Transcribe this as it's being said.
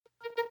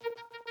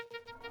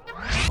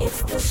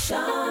It's the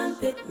Sean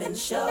Pittman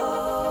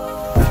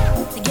Show.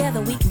 Together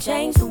we can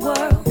change the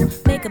world,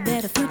 make a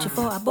better future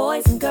for our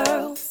boys and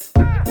girls.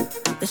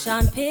 The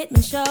Sean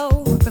Pittman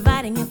Show,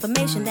 providing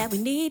information that we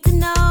need to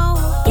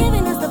know,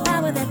 giving us the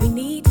power that we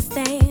need to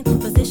stand,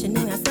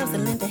 positioning ourselves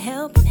and lend a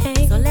helping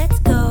hand. So let's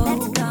go,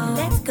 let's go,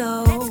 let's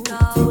go, let's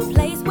go to a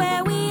place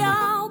where we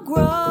all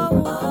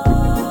grow.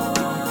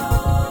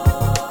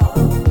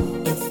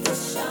 It's the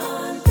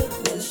Sean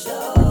Pittman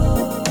Show.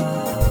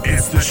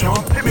 It's the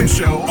Sean Pittman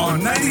Show on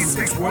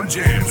 96.1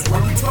 Jams,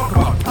 where we talk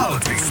about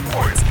politics,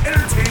 sports,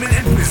 entertainment,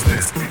 and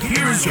business.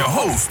 Here is your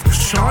host,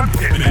 Sean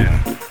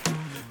Pittman.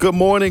 Good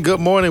morning.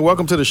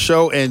 Welcome to the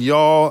show. And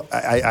y'all,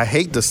 I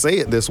hate to say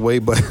it this way,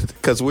 but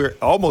because we're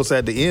almost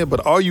at the end,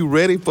 but are you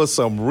ready for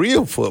some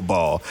real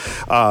football?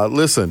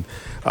 Listen,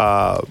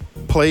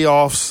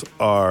 playoffs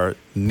are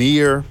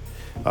near.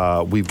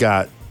 We've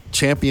got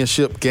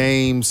championship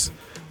games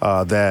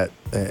that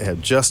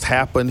have just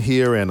happened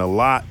here, and a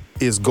lot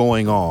is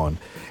going on.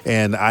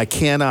 And I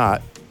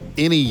cannot,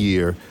 any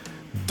year,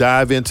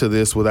 dive into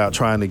this without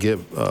trying to get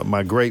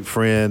my great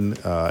friend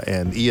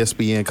and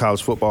ESPN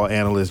college football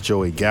analyst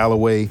Joey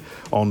Galloway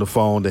on the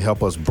phone to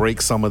help us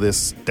break some of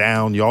this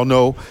down. Y'all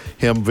know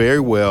him very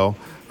well,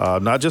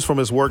 not just from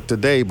his work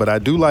today, but I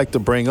do like to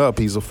bring up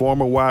he's a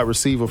former wide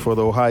receiver for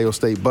the Ohio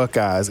State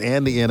Buckeyes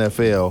and the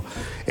NFL.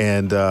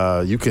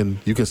 And you can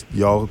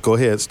y'all go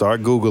ahead,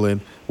 start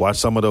Googling, watch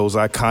some of those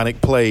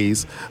iconic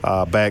plays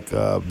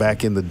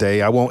back in the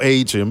day. I won't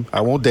age him,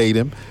 I won't date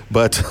him,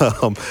 but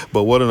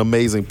what an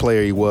amazing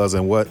player he was,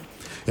 and what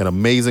an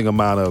amazing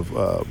amount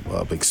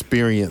of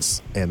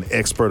experience and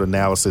expert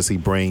analysis he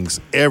brings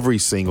every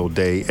single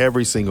day,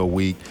 every single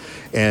week.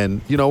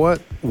 And you know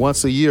what?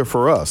 Once a year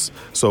for us.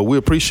 So we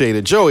appreciate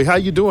it. Joey, how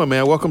you doing,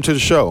 man? Welcome to the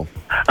show.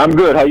 I'm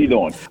good. How you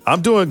doing?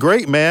 I'm doing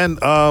great, man.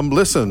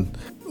 Listen,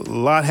 a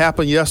lot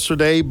happened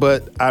yesterday,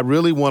 but I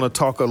really want to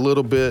talk a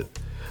little bit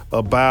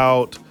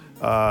about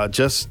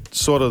just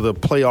sort of the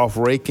playoff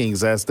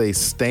rankings as they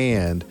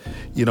stand,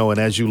 you know, and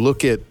as you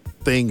look at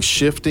things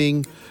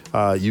shifting,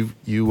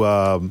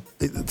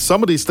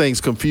 some of these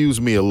things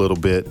confuse me a little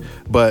bit,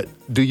 but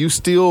do you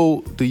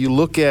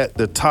look at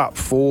the top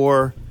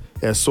four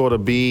as sort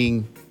of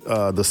being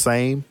the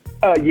same?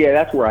 Yeah,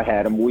 that's where I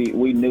had them.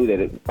 We knew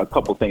that a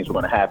couple things were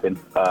going to happen.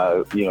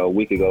 A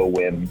week ago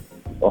when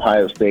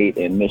Ohio State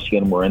and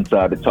Michigan were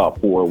inside the top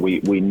four,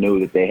 we knew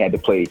that they had to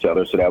play each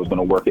other, so that was going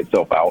to work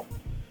itself out.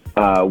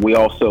 We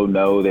also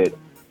know that,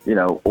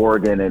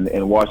 Oregon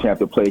and Washington have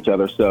to play each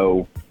other,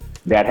 so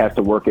that has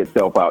to work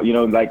itself out.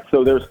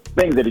 So there's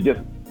things that are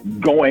just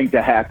going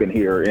to happen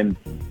here. And,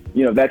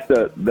 that's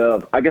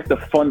I guess the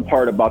fun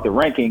part about the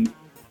ranking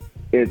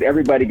is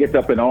everybody gets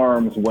up in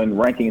arms when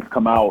rankings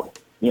come out,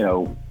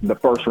 the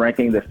first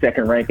ranking, the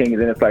second ranking,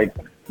 and then it's like,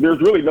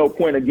 there's really no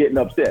point of getting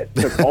upset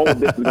because all of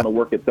this is going to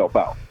work itself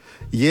out.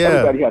 Yeah.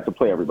 Everybody has to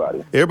play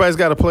everybody. Everybody's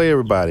got to play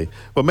everybody.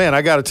 But, man,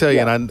 I got to tell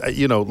you, and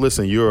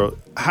listen,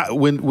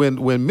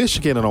 when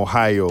Michigan and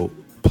Ohio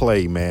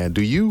play, man,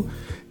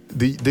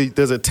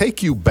 does it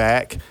take you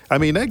back? I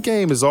mean, that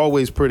game is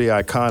always pretty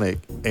iconic,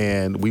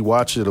 and we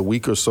watched it a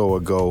week or so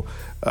ago.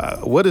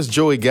 What does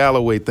Joey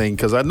Galloway think?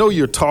 Because I know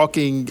you're a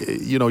talking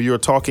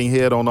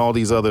head on all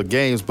these other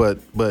games, but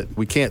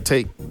we can't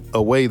take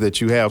away that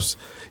you had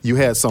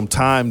some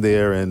time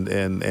there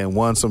and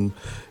won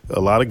a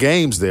lot of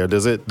games there. Are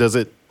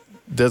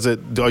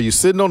you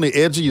sitting on the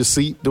edge of your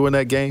seat during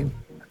that game?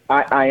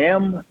 I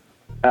am,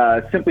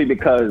 simply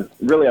because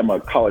really I'm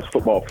a college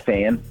football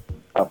fan.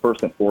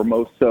 First and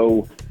foremost.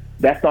 So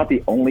that's not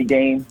the only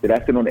game that I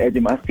sit on the edge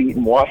of my seat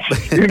and watch.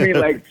 You know what I mean?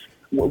 Like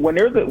when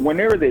there's a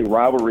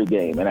rivalry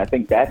game, and I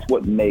think that's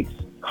what makes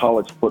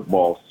college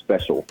football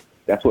special.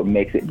 That's what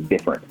makes it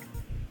different.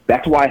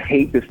 That's why I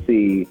hate to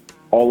see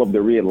all of the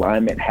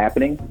realignment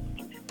happening,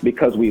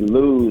 because we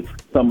lose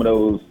some of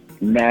those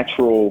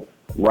natural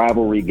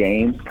rivalry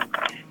games.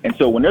 And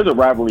so when there's a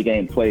rivalry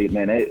game played,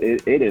 man,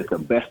 it is the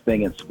best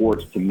thing in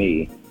sports to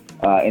me.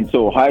 And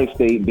so Ohio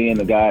State, being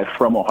the guy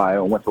from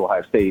Ohio and went to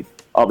Ohio State,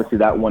 obviously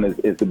that one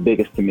is the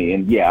biggest to me.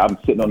 And, yeah, I'm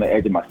sitting on the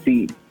edge of my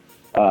seat.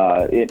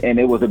 And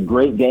it was a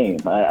great game.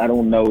 I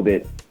don't know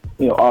that,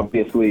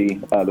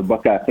 obviously the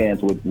Buckeye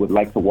fans would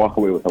like to walk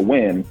away with a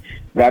win,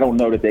 but I don't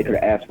know that they could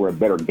have asked for a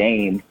better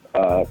game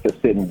to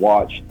sit and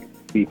watch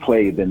be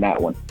played than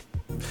that one.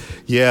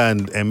 Yeah,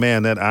 and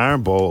man, that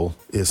Iron Bowl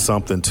is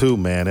something too,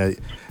 man.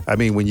 I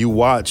mean, when you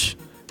watch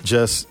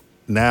just –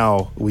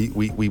 now,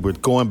 we were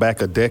going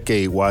back a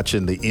decade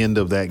watching the end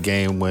of that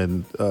game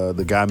when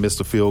the guy missed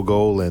a field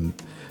goal and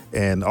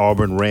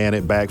Auburn ran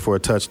it back for a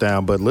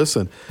touchdown. But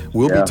listen,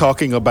 we'll be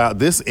talking about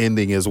this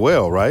ending as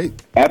well, right?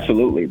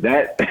 Absolutely.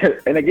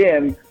 And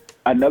again,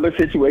 another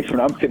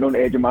situation I'm sitting on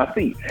the edge of my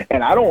seat.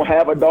 And I don't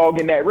have a dog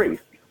in that race.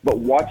 But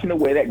watching the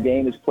way that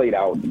game is played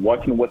out,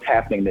 watching what's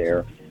happening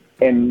there,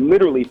 and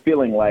literally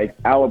feeling like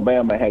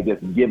Alabama had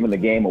just given the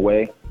game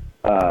away.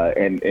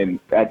 And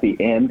at the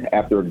end,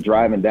 after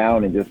driving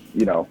down and just,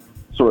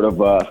 sort of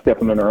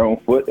stepping on their own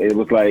foot, it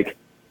was like,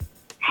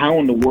 how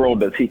in the world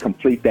does he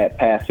complete that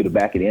pass to the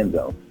back of the end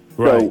zone?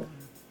 Right. So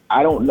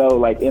I don't know,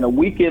 like in a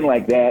weekend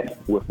like that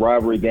with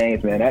rivalry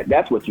games, man,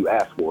 that's what you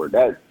ask for.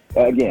 That,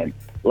 again,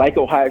 like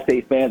Ohio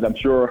State fans, I'm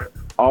sure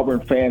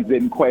Auburn fans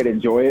didn't quite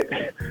enjoy it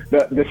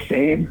the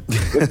same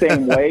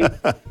way,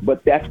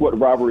 but that's what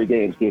rivalry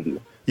games give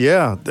you.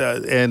 Yeah,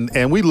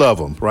 and we love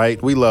them,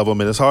 right? We love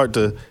them, and it's hard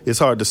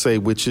to say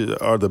which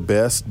are the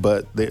best,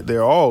 but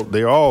they're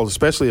all,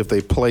 especially if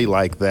they play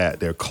like that.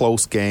 They're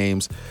close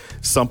games.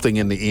 Something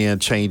in the end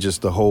changes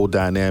the whole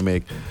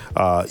dynamic.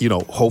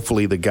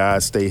 Hopefully the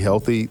guys stay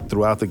healthy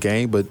throughout the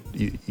game, but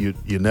you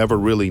never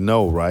really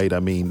know, right? I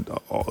mean,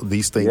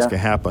 these things can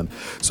happen.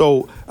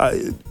 So,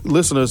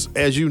 listeners,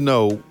 as you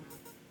know,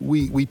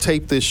 we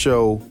tape this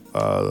show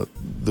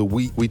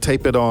we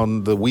tape it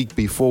on the week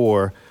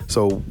before.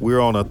 So we're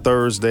on a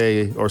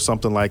Thursday or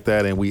something like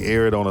that, and we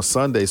air it on a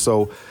Sunday.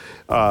 So,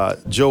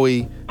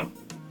 Joey,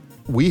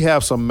 we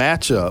have some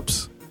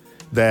matchups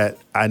that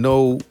I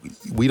know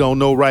we don't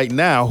know right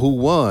now who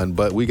won,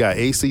 but we got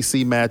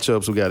ACC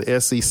matchups, we got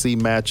SEC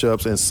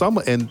matchups, and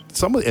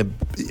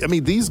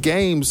these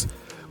games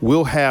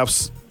will have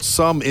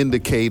some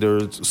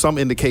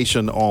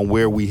indication on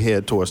where we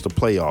head towards the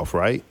playoff,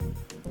 right?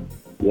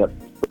 Yep,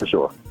 for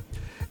sure.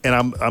 And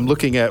I'm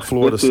looking at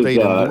Florida State.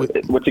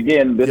 Which,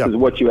 again, this is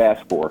what you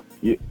asked for.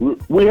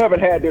 We haven't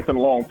had this in a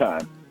long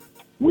time.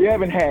 We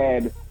haven't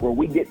had where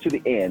we get to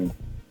the end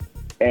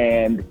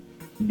and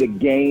the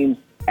games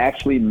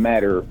actually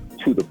matter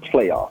to the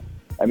playoff.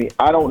 I mean,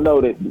 I don't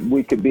know that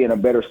we could be in a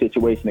better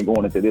situation than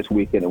going into this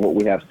weekend and what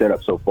we have set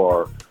up so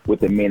far with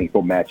the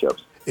meaningful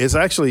matchups. It's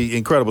actually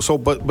incredible. So,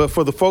 but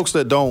for the folks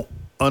that don't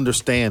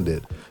understand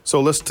it,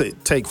 so let's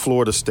take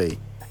Florida State.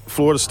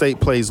 Florida State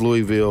plays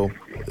Louisville.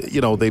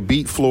 They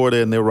beat Florida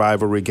in their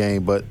rivalry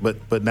game,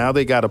 but now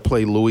they got to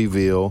play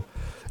Louisville.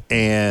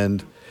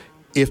 And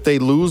if they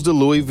lose to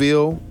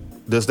Louisville,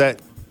 does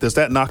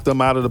that knock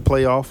them out of the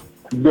playoff?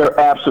 They're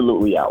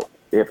absolutely out.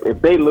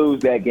 If they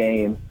lose that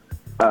game,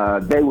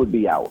 they would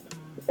be out.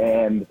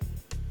 And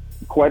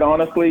quite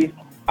honestly,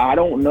 I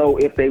don't know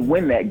if they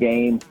win that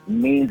game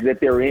means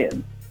that they're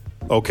in.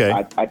 Okay.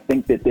 I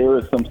think that there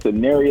are some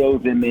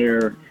scenarios in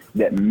there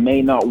that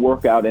may not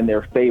work out in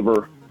their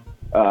favor.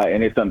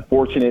 And it's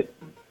unfortunate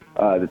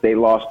that they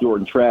lost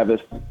Jordan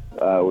Travis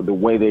the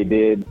way they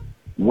did,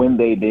 when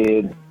they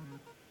did.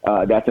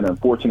 That's an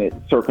unfortunate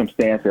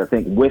circumstance. I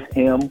think with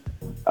him,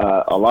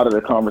 a lot of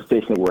the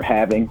conversation that we're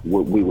having,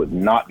 we would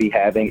not be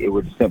having. It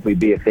would simply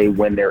be if they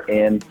win, they're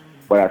in.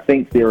 But I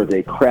think there is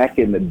a crack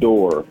in the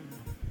door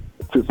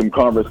to some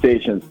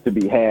conversations to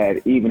be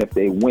had, even if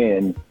they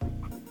win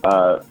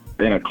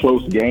in a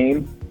close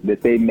game,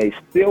 that they may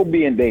still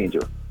be in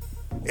danger.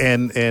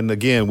 And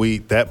again,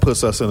 that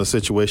puts us in a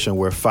situation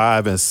where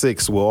 5 and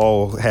 6 will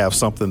all have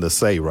something to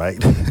say,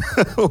 right?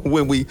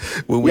 when we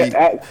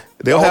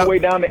they'll all have the way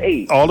down to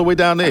 8. All the way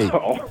down to 8.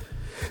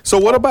 So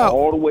what about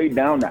all the way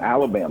down to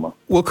Alabama?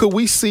 Well, could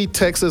we see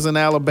Texas and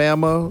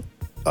Alabama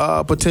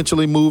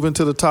potentially move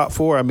into the top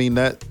 4? I mean,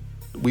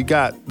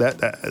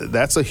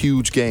 that's a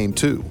huge game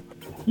too.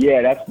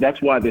 Yeah,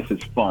 that's why this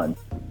is fun.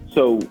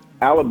 So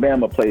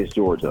Alabama plays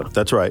Georgia.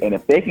 That's right. And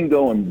if they can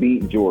go and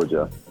beat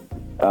Georgia,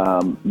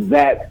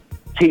 that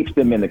keeps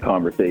them in the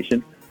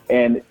conversation.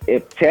 And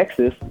if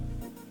Texas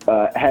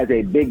has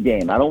a big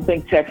game, I don't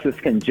think Texas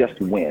can just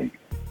win.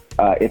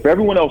 If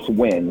everyone else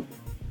wins,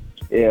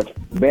 if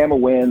Bama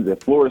wins,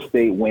 if Florida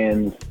State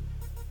wins,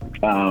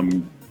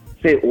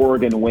 say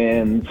Oregon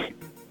wins,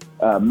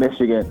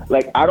 Michigan,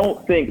 I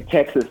don't think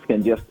Texas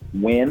can just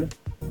win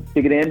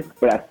to get in,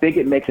 but I think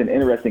it makes an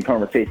interesting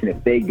conversation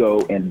if they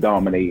go and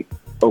dominate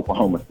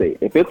Oklahoma State.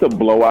 If it's a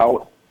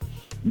blowout,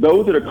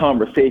 those are the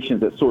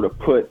conversations that sort of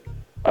put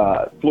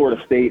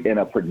Florida State in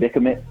a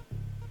predicament.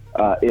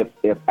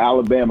 If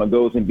Alabama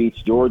goes and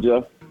beats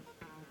Georgia,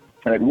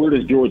 where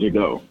does Georgia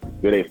go?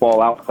 Do they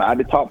fall outside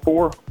the top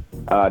 4?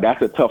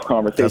 That's a tough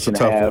conversation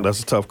to have.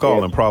 That's a tough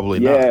call, and probably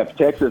not. Yeah, if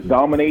Texas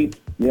dominates,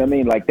 you know what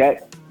I mean?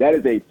 That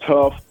is a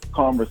tough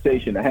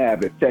conversation to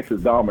have if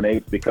Texas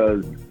dominates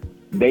because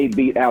they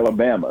beat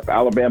Alabama. If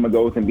Alabama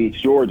goes and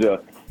beats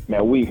Georgia,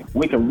 man, we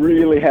can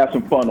really have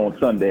some fun on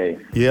Sunday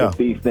if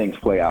these things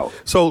play out.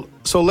 So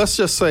let's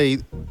just say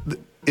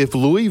if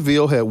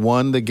Louisville had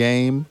won the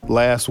game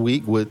last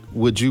week,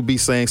 would you be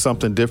saying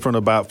something different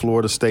about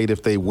Florida State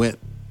if they went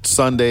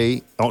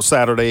on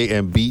Saturday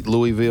and beat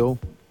Louisville?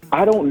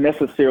 I don't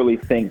necessarily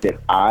think that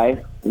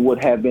I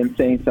would have been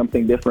saying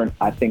something different.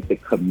 I think the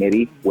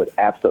committee would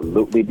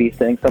absolutely be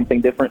saying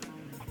something different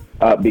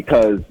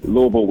because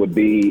Louisville would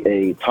be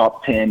a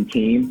top 10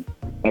 team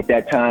at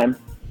that time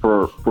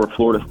for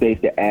Florida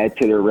State to add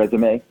to their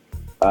resume.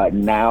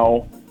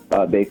 Now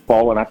they've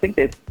fallen. I think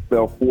they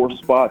fell 4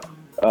 spots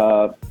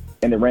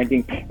in the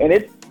ranking.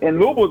 And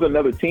Louisville's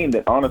another team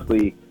that,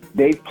 honestly,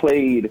 they've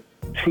played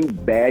 2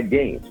 bad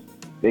games.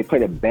 They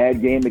played a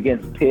bad game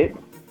against Pitt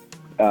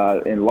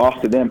and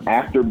lost to them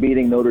after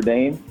beating Notre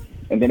Dame.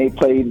 And then they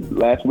played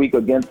last week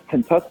against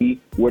Kentucky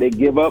where they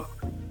give up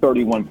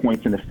 31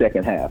 points in the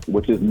second half,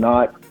 which is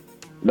not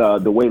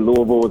the way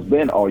Louisville has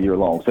been all year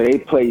long. So they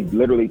played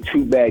literally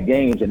 2 bad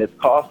games, and it's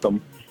cost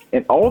them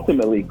and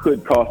ultimately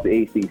could cost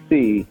the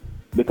ACC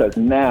because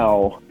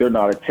now they're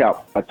not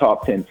a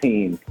top 10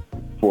 team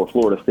for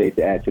Florida State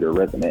to add to their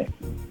resume.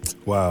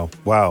 Wow.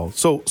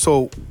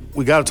 So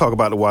we got to talk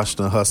about the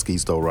Washington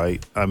Huskies, though,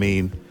 right? I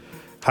mean,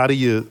 how do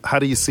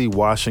you see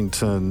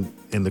Washington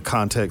in the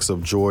context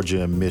of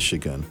Georgia and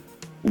Michigan?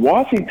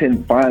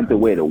 Washington finds a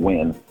way to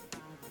win,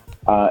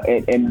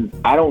 and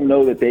I don't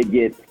know that they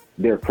get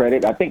their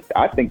credit. I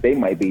think they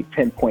might be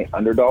 10-point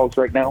underdogs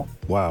right now.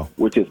 Wow,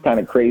 which is kind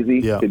of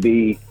crazy to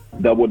be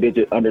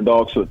double-digit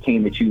underdogs to a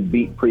team that you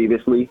beat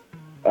previously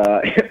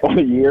on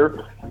the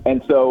year.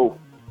 And so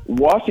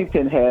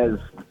Washington has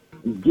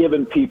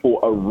given people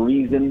a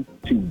reason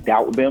to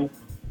doubt them.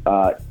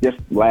 Just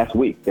last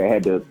week, they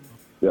had to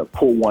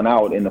pull one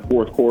out in the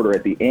fourth quarter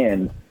at the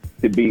end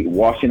to beat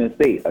Washington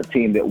State, a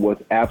team that was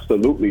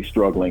absolutely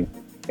struggling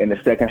in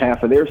the second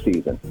half of their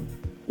season.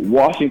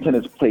 Washington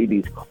has played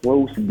these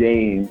close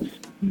games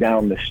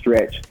down the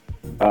stretch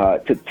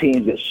to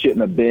teams that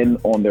shouldn't have been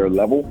on their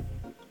level.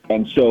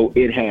 And so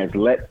it has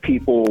let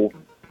people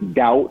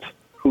doubt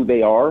who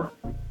they are.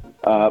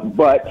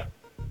 But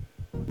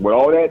with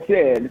all that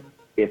said,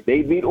 if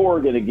they beat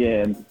Oregon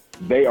again,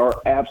 they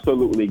are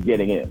absolutely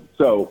getting in.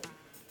 So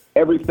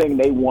everything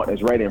they want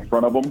is right in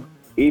front of them.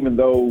 Even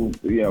though,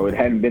 it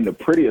hadn't been the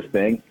prettiest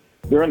thing,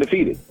 they're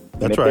undefeated.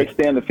 And if they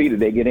stay undefeated,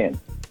 they get in.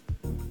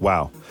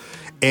 Wow.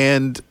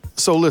 And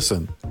so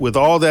listen, with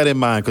all that in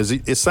mind, because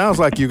it sounds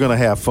like you're going to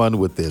have fun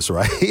with this,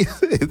 right?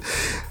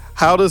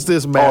 How does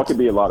this match? Oh, it could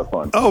be a lot of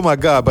fun. Oh my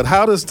God! But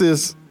how does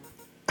this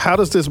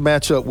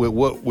match up with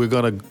what we're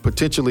going to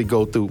potentially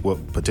go through? What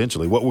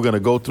we're going to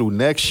go through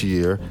next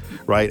year,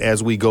 right?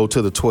 As we go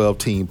to the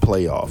 12-team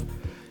playoff.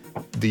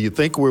 Do you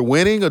think we're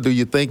winning, or do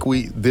you think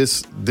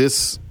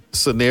this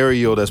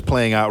scenario that's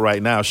playing out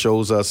right now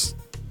shows us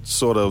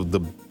sort of the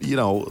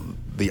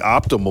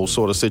optimal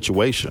sort of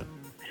situation?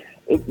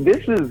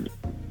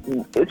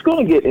 It's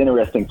going to get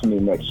interesting to me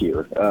next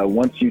year.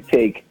 Once you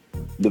take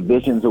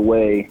divisions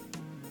away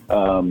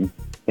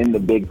in the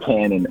Big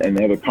Ten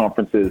and other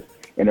conferences,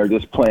 and they're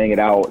just playing it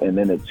out, and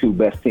then the two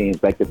best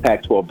teams, like the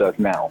Pac-12 does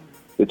now,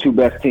 the two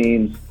best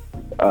teams,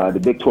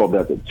 the Big 12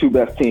 does it, two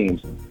best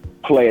teams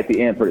play at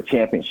the end for the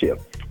championship.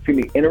 It's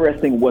going to be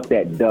interesting what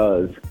that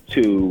does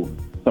to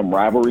some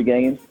rivalry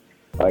games.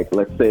 Like,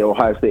 let's say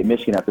Ohio State,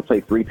 Michigan have to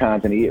play 3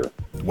 times in a year.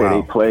 Wow.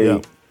 Say they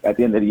play at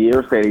the end of the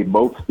year, say they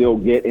both still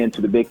get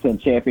into the Big Ten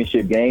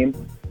championship game,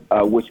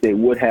 which they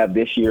would have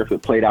this year if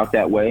it played out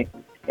that way.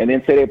 And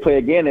then say they play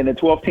again in the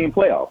 12-team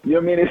playoff. You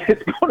know what I mean?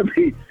 It's going to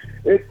be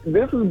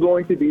this is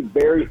going to be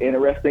very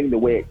interesting the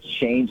way it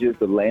changes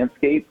the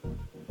landscape.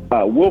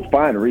 We'll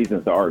find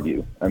reasons to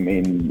argue. I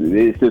mean,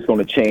 it's just going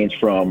to change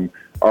from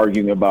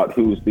arguing about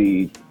who's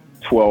the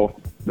 12th,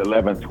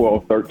 11th,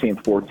 12th,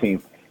 13th,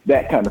 14th,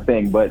 that kind of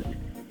thing. But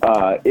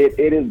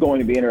it is going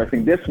to be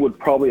interesting. This would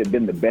probably have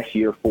been the best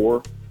year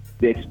for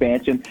the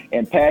expansion.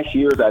 In past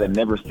years, I'd have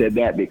never said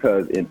that,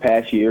 because in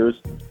past years,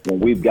 when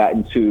we've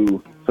gotten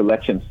to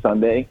Selection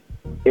Sunday,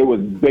 it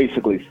was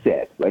basically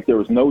set. Like, there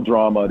was no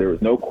drama. There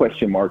was no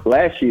question mark.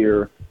 Last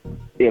year,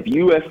 if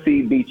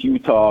USC beats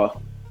Utah,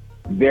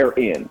 they're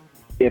in.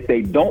 If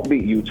they don't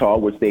beat Utah,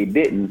 which they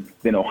didn't,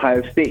 then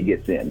Ohio State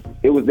gets in.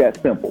 It was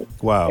that simple.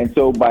 Wow. And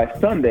so by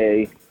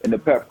Sunday, in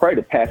probably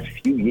the past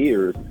few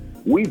years,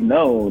 we've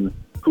known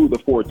who the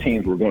 4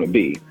 teams were going to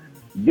be.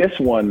 This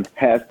one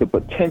has the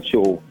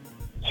potential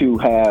to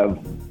have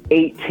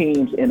 8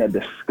 teams in a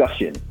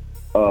discussion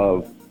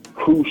of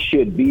who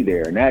should be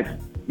there. And I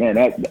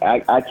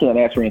can't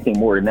ask for anything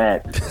more than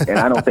that. And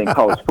I don't think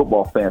college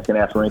football fans can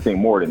ask for anything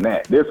more than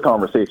that. This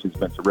conversation's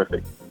been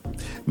terrific.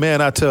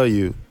 Man, I tell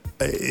you,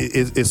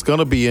 it's going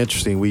to be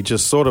interesting. We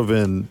just sort of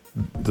in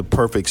the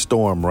perfect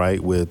storm, right,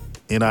 with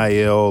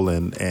NIL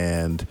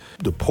and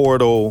the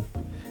portal,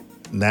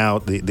 now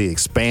the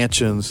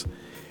expansions.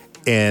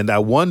 And I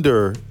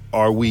wonder,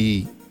 are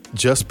we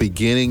just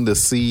beginning to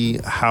see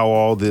how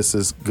all this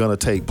is going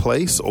to take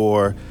place?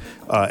 Or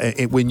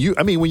when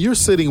you're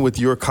sitting with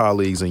your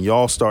colleagues and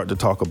y'all start to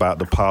talk about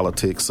the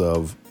politics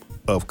of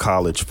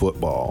college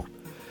football,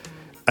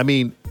 I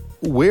mean,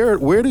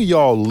 where do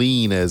y'all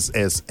lean as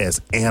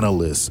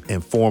analysts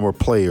and former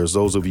players,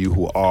 those of you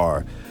who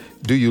are?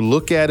 Do you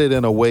look at it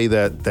in a way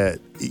that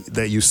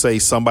you say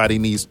somebody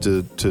needs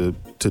to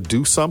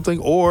do something,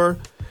 or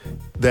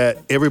that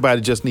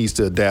everybody just needs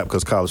to adapt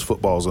because college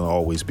football is going to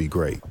always be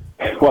great?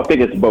 Well, I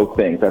think it's both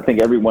things. I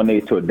think everyone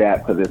needs to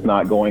adapt because it's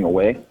not going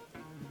away.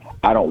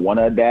 I don't want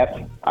to adapt.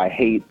 I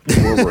hate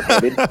where we're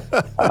headed.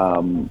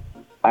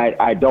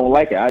 I don't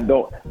like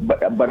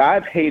it. But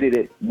I've hated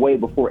it way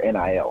before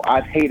NIL.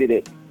 I've hated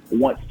it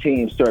once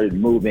teams started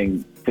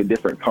moving to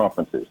different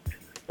conferences.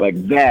 Like,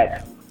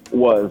 that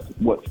was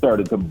what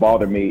started to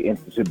bother me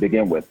to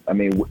begin with. I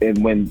mean,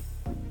 and when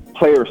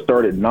players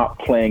started not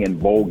playing in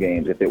bowl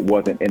games if it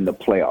wasn't in the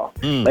playoff,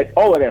 like,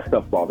 all of that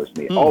stuff bothers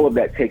me. All of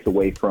that takes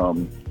away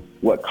from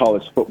what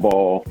college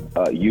football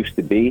used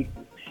to be.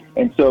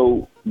 And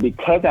so,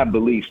 because I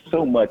believe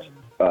so much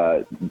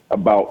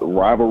about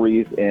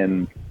rivalries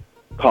in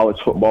college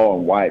football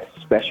and why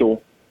it's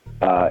special,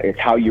 It's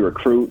how you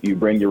recruit. You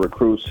bring your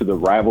recruits to the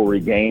rivalry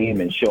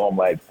game and show them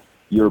like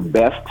your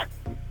best.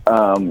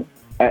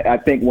 I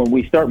think when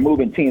we start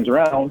moving teams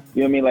around,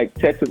 you know what I mean, like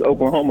Texas,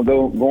 Oklahoma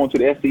going to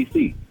the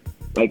SEC.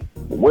 Like,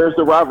 where's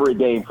the rivalry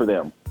game for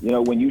them? You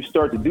know, when you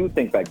start to do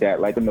things like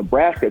that, like when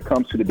Nebraska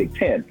comes to the Big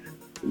Ten,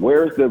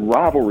 where's the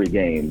rivalry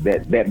game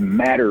that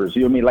matters?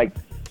 You know what I mean? Like,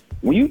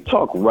 when you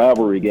talk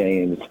rivalry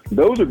games,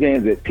 those are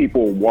games that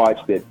people watch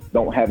that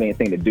don't have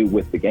anything to do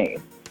with the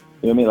game.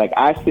 You know what I mean? Like,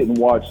 I sit and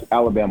watch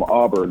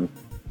Alabama-Auburn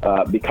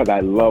because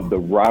I love the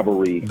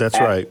rivalry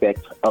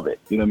aspect of it.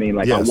 You know what I mean?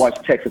 Like, I watch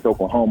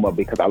Texas-Oklahoma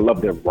because I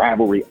love the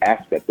rivalry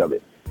aspect of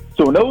it.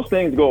 So when those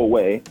things go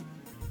away,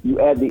 you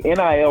add the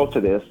NIL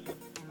to this.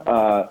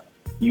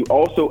 You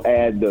also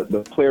add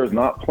the players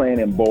not playing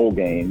in bowl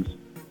games.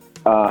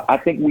 I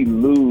think we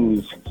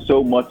lose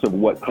so much of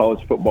what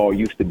college football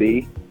used to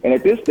be. And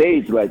at this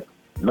stage, like,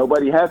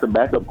 nobody has a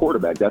backup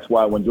quarterback. That's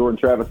why when Jordan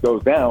Travis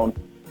goes down,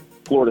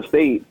 Florida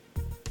State,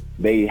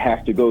 they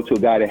have to go to a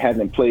guy that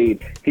hasn't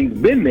played. He's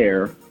been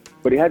there,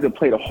 but he hasn't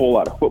played a whole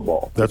lot of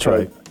football. That's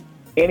right.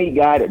 Any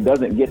guy that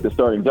doesn't get the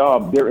starting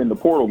job, they're in the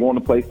portal going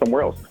to play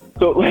somewhere else.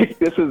 So, like,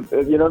 this is,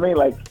 you know what I mean?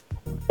 Like,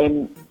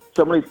 and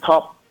some of these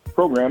top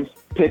programs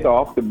pick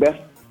off the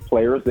best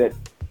players that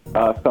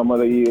some of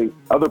the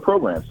other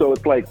programs. So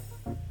it's like,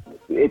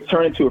 it's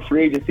turned into a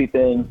free agency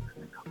thing.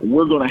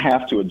 We're going to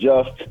have to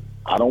adjust.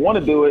 I don't want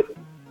to do it,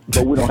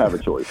 but we don't have a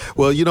choice.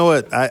 Well, you know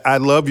what? I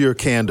love your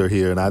candor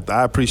here, and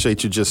I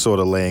appreciate you just sort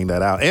of laying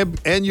that out.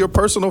 And your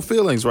personal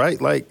feelings, right?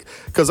 Like,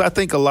 because I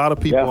think a lot of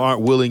people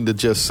aren't willing to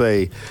just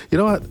say, you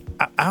know what,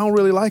 I don't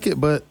really like it,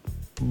 but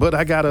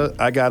I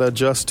gotta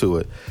adjust to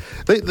it.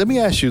 Let me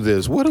ask you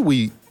this.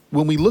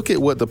 When we look at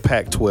what the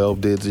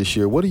Pac-12 did this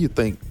year, what do you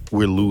think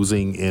we're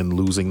losing in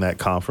losing that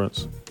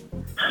conference?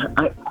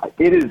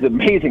 It is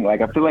amazing.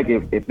 Like, I feel like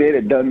if they'd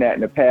have done that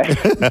in the past,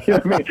 you know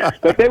what I mean?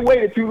 But they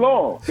waited too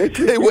long.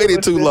 They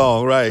waited too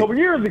long, right? A couple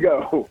years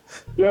ago.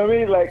 You know what I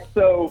mean? Like,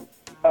 so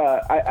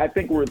I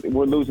think we're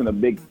losing a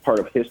big part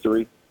of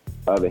history,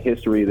 the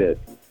history that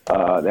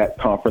that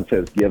conference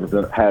has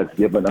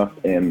given us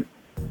in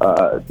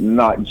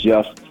not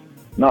just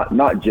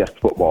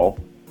football,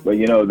 but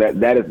you know that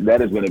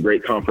has been a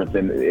great conference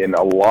in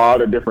a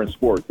lot of different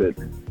sports that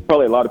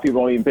probably a lot of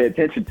people don't even pay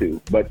attention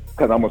to. But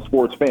because I'm a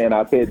sports fan,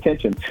 I pay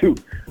attention to.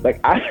 Like,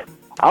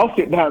 I'll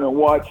sit down and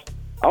watch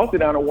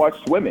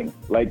swimming.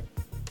 Like,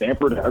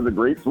 Stanford has a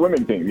great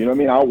swimming team. You know what I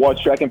mean? I'll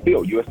watch track and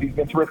field. USC's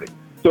been terrific.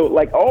 So,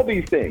 like, all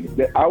these things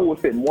that I will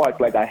sit and watch.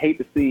 Like, I hate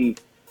to see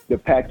the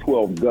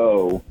Pac-12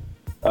 go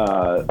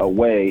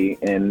away,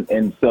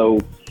 and so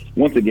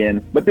once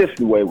again, but this is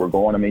the way we're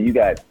going. I mean, you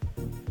got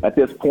at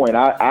this point,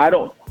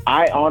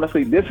 I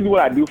honestly, this is what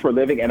I do for a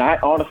living, and I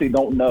honestly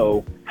don't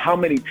know how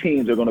many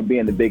teams are going to be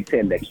in the Big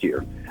Ten next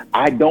year.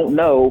 I don't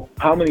know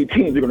how many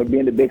teams are going to be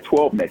in the Big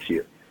 12 next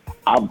year.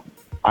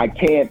 I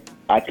can't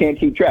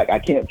keep track. I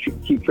can't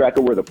keep track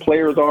of where the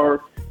players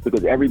are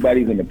because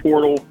everybody's in the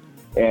portal,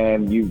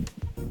 and you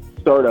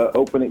start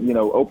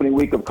opening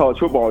week of college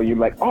football. You're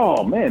like,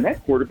 oh man,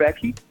 that quarterback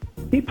he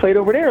played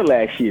over there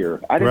last year.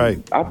 I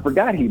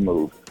forgot he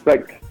moved.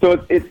 Like,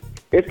 so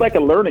it's like a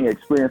learning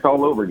experience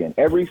all over again.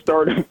 Every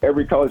start of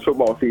every college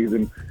football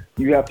season,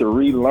 you have to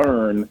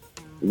relearn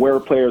where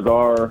players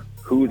are,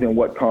 who's in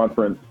what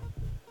conference,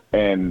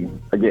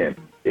 and again,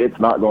 it's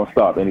not going to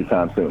stop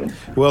anytime soon.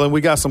 Well, and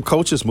we got some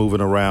coaches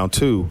moving around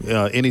too.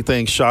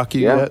 Anything shock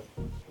you yet?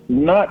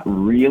 Not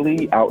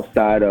really,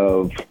 outside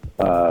of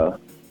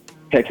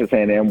Texas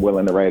A&M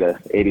willing to write a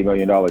 $80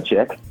 million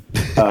check.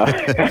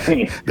 I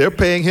mean, they're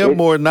paying him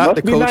more not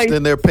to coach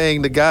than they're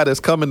paying the guy that's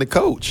coming to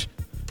coach.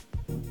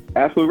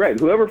 Absolutely right.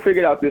 Whoever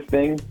figured out this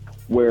thing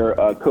where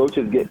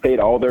coaches get paid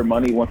all their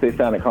money once they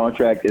sign a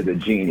contract is a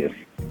genius.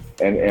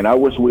 And I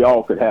wish we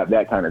all could have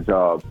that kind of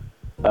job,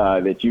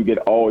 that you get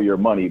all your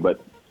money.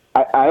 But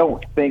I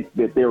don't think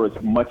that there was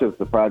much of a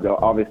surprise.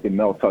 Obviously,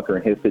 Mel Tucker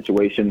and his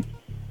situation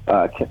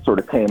sort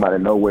of came out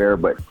of nowhere.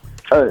 But,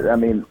 I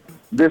mean,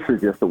 this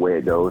is just the way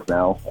it goes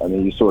now. I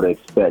mean, you sort of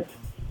expect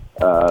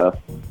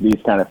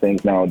these kind of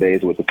things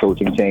nowadays with the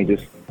coaching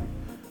changes.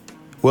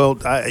 Well,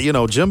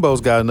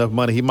 Jimbo's got enough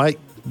money. He might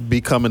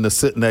be coming to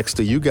sit next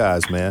to you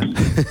guys, man.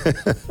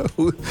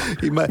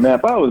 He might. Man,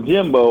 if I was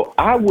Jimbo,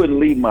 I wouldn't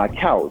leave my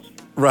couch.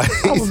 Right.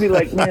 I would be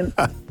like, man,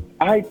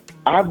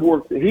 I've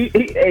worked.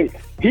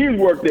 He's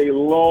worked a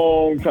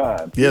long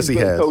time. Yes, he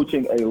has.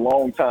 Coaching a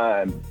long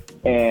time,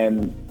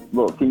 and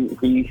look,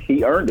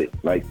 he earned it.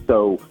 Like,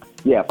 so.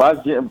 Yeah, if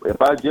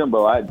I was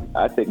Jimbo,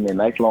 I'd take me a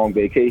nice long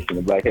vacation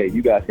and be like, hey,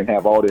 you guys can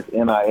have all this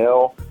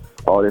NIL,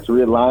 all this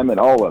realignment,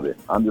 all of it.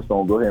 I'm just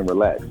gonna go ahead and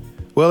relax.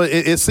 Well,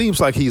 it seems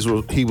like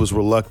he was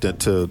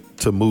reluctant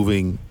to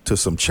moving to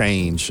some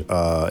change.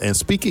 And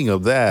speaking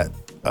of that,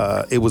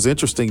 it was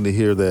interesting to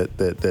hear that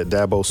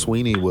Dabo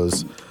Swinney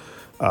was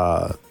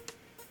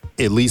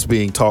at least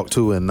being talked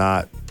to and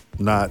not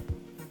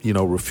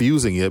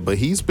refusing it. But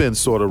he's been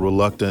sort of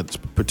reluctant,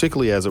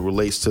 particularly as it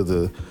relates to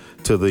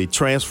the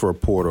transfer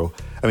portal.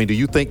 I mean, do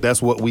you think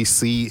that's what we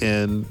see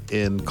in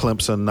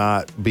Clemson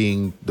not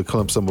being the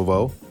Clemson of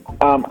old?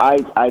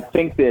 I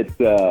think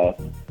that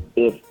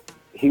if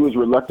he was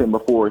reluctant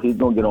before, he's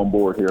going to get on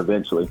board here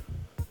eventually.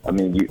 I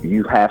mean,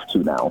 you have to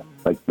now.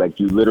 Like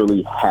you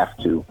literally have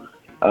to.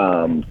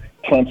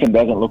 Clemson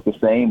doesn't look the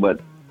same, but,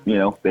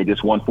 they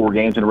just won 4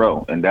 games in a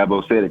row. And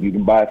Dabo said, if you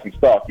can buy some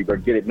stock, you're going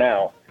to get it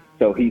now.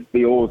 So he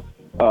feels,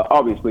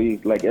 obviously,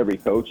 like every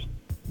coach,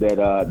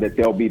 that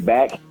they'll be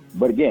back.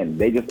 But again,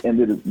 they just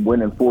ended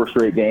winning 4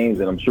 straight games,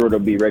 and I'm sure they'll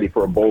be ready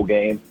for a bowl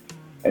game.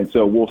 And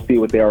so we'll see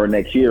what they are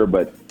next year.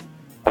 But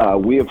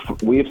we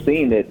have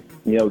seen that,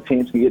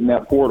 teams can get in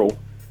that portal,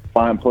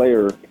 find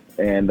players,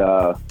 and,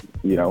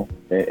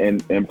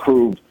 and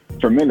improve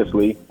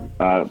tremendously.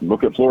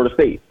 Look at Florida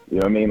State. You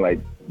know what I mean? Like,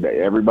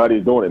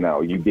 everybody's doing it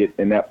now. You get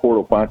in that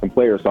portal, find some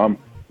players. So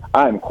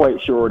I'm quite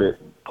sure that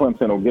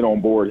Clemson will get on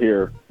board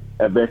here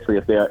eventually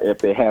if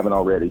they haven't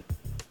already.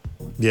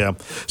 Yeah.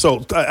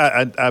 So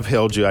I've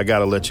held you. I got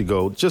to let you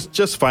go.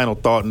 Just final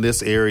thought in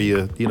this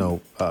area.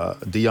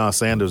 Deion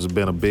Sanders has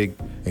been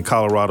in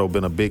Colorado,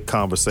 been a big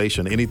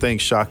conversation. Anything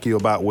shock you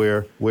about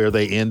where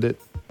they ended?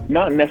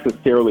 Not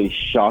necessarily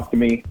shocked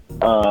me.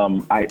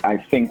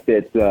 I think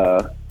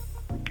that,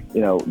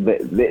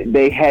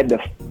 they had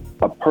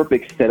a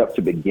perfect setup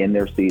to begin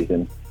their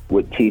season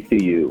with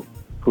TCU,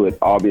 who had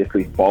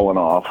obviously fallen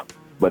off,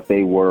 but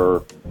they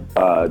were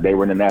in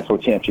the national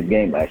championship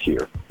game last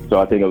year. So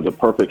I think it was a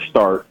perfect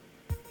start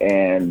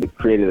and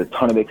created a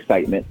ton of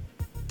excitement.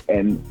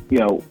 And,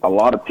 a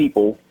lot of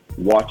people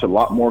watch a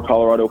lot more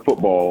Colorado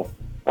football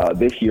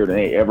this year than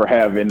they ever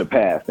have in the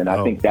past. And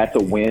I think that's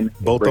a win.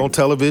 Both on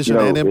television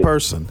and in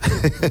person.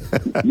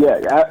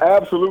 Yeah,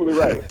 absolutely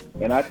right.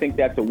 And I think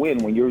that's a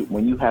win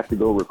when you have to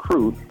go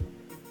recruit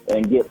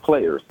and get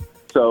players.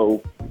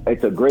 So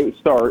it's a great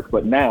start,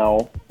 but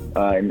now,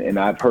 and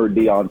I've heard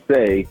Deion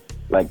say,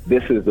 like,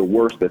 this is the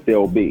worst that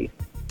they'll be.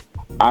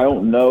 I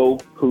don't know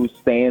who's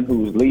staying,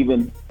 who's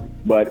leaving,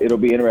 but it'll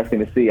be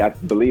interesting to see. I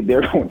believe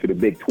they're going to the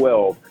Big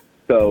 12.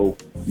 So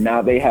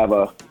now they have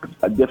a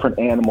different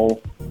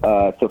animal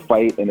to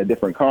fight in a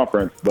different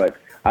conference, but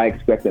I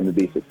expect them to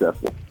be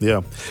successful.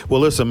 Yeah.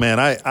 Well, listen, man,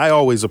 I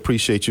always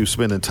appreciate you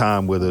spending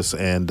time with us.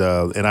 And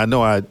I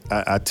know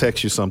I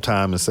text you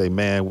sometime and say,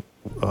 man,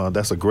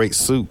 that's a great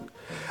suit.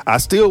 I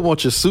still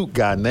want your suit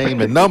guy name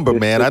and number,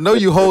 man. I know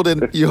you hold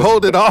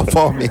it off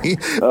on me,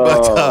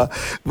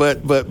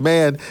 but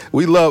man,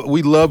 we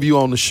love you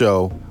on the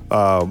show.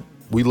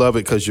 We love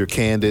it because you're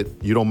candid.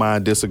 You don't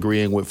mind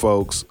disagreeing with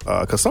folks.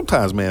 Because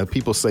sometimes, man,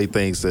 people say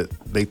things that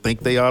they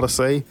think they ought to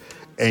say,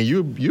 and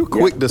you're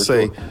quick to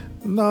say, sure.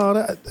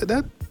 No,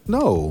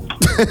 no.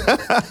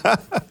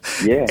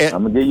 Yeah,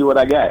 I'm going to give you what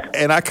I got.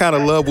 And I kind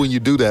of love when you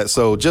do that.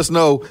 So just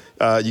know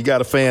you got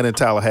a fan in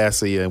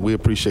Tallahassee, and we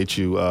appreciate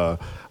you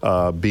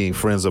being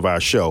friends of our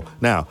show.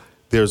 Now,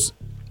 there's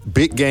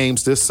big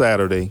games this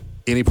Saturday.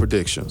 Any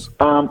predictions?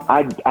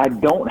 I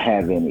don't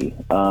have any.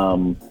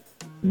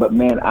 But,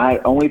 man,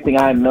 only thing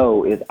I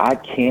know is I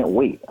can't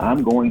wait.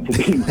 I'm going to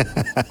be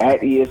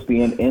at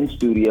ESPN in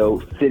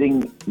studio,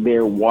 sitting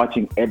there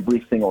watching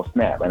every single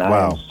snap, and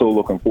I am so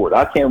looking forward.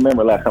 I can't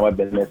remember last time I've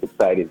been this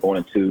excited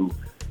going into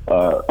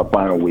a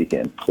final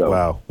weekend. So,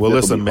 wow. Well,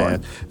 listen,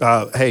 man.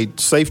 Hey,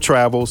 safe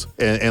travels,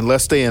 and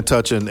let's stay in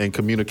touch and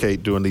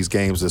communicate during these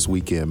games this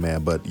weekend,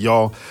 man. But,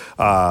 y'all,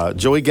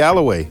 Joey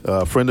Galloway,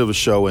 friend of the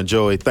show, and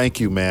Joey, thank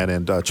you, man,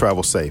 and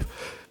travel safe.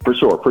 For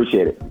sure.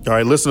 Appreciate it. All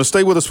right, listeners,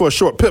 stay with us for a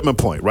short Pittman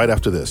Point right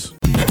after this.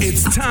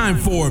 It's time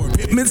for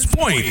Pittman's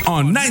Point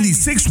on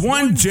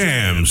 96.1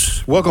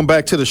 Jams. Welcome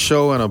back to the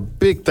show, and a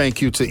big thank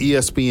you to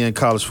ESPN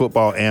college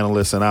football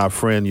analyst and our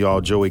friend,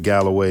 y'all, Joey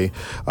Galloway,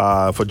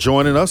 for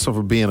joining us and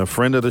for being a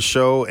friend of the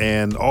show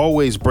and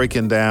always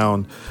breaking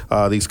down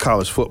these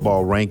college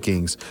football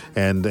rankings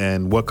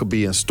and what could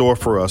be in store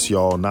for us,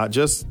 y'all, not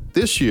just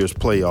this year's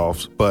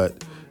playoffs,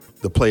 but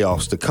the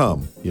playoffs to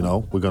come.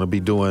 We're going to be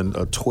doing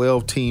a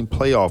 12-team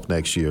playoff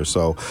next year.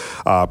 So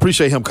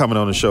appreciate him coming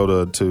on the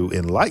show to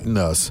enlighten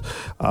us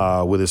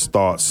with his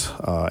thoughts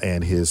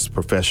and his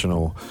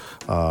professional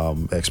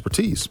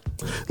expertise.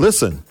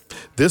 Listen,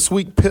 this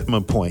week,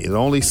 Pittman Point, it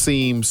only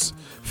seems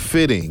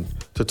fitting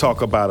to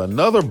talk about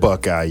another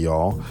Buckeye,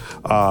 y'all.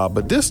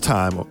 But this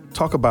time,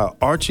 talk about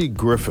Archie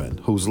Griffin,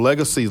 whose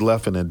legacy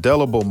left an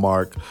indelible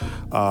mark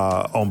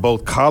on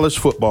both college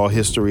football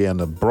history and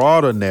the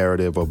broader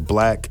narrative of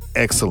black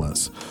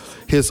excellence.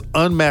 His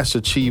unmatched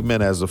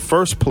achievement as the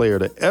first player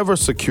to ever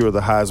secure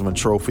the Heisman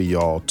Trophy,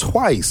 y'all,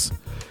 twice,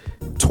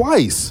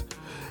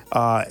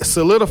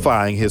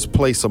 solidifying his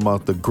place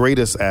among the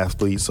greatest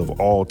athletes of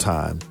all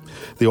time.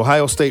 The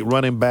Ohio State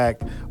running back,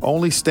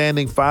 only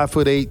standing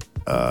 5'8"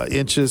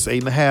 inches,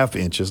 8.5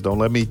 inches. Don't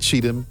let me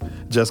cheat him.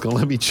 Just gonna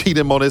let me cheat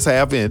him on his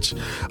half inch.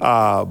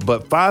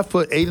 But 5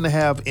 foot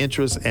 8.5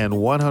 inches and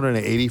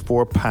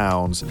 184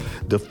 pounds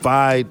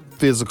defied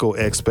physical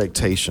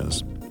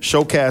expectations,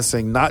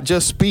 showcasing not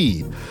just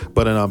speed,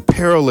 but an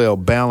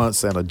unparalleled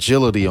balance and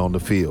agility on the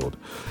field.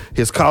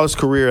 His college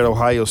career at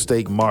Ohio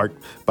State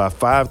marked by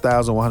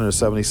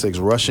 5,176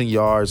 rushing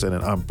yards and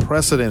an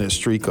unprecedented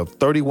streak of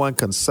 31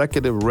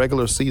 consecutive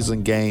regular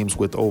season games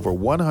with over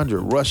 100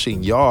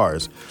 rushing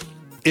yards.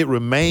 it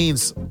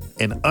remains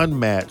an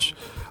unmatched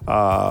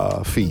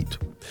feat.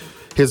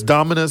 His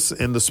dominance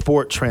in the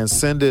sport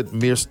transcended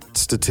mere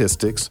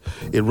statistics.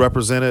 It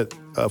represented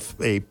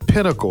a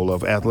pinnacle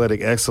of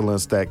athletic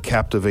excellence that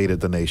captivated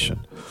the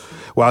nation.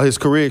 While his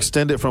career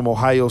extended from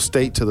Ohio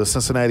State to the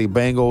Cincinnati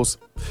Bengals,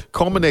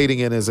 culminating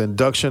in his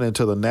induction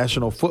into the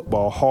National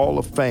Football Hall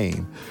of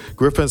Fame,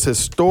 Griffin's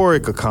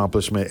historic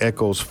accomplishment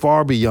echoes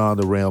far beyond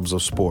the realms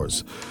of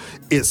sports.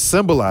 It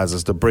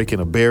symbolizes the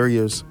breaking of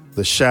barriers,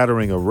 the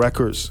shattering of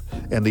records,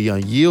 and the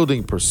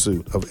unyielding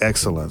pursuit of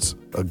excellence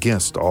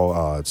against all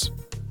odds.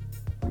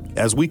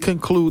 As we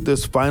conclude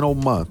this final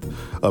month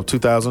of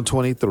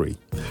 2023,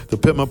 the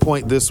Pittman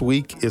Point this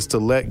week is to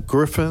let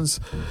Griffin's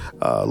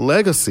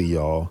legacy,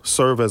 y'all,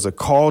 serve as a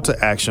call to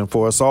action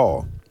for us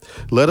all.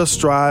 Let us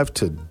strive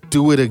to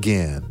do it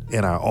again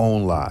in our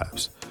own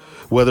lives.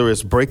 Whether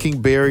it's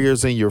breaking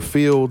barriers in your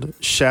field,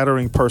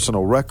 shattering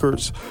personal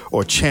records,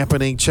 or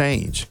championing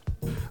change.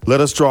 Let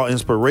us draw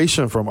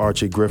inspiration from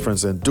Archie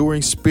Griffin's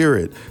enduring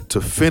spirit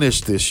to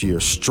finish this year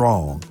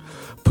strong,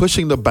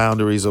 pushing the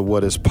boundaries of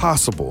what is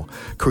possible,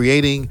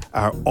 creating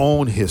our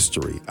own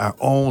history, our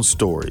own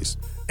stories,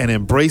 and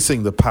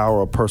embracing the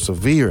power of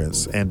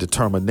perseverance and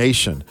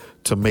determination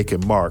to make a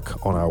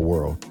mark on our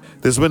world.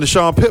 This has been the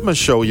Sean Pittman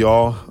Show,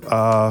 y'all.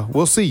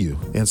 We'll see you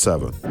in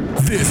 7.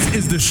 This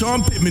is the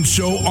Sean Pittman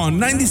Show on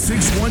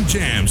 96.1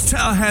 Jams,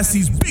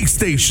 Tallahassee's big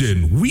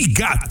station. We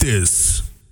got this.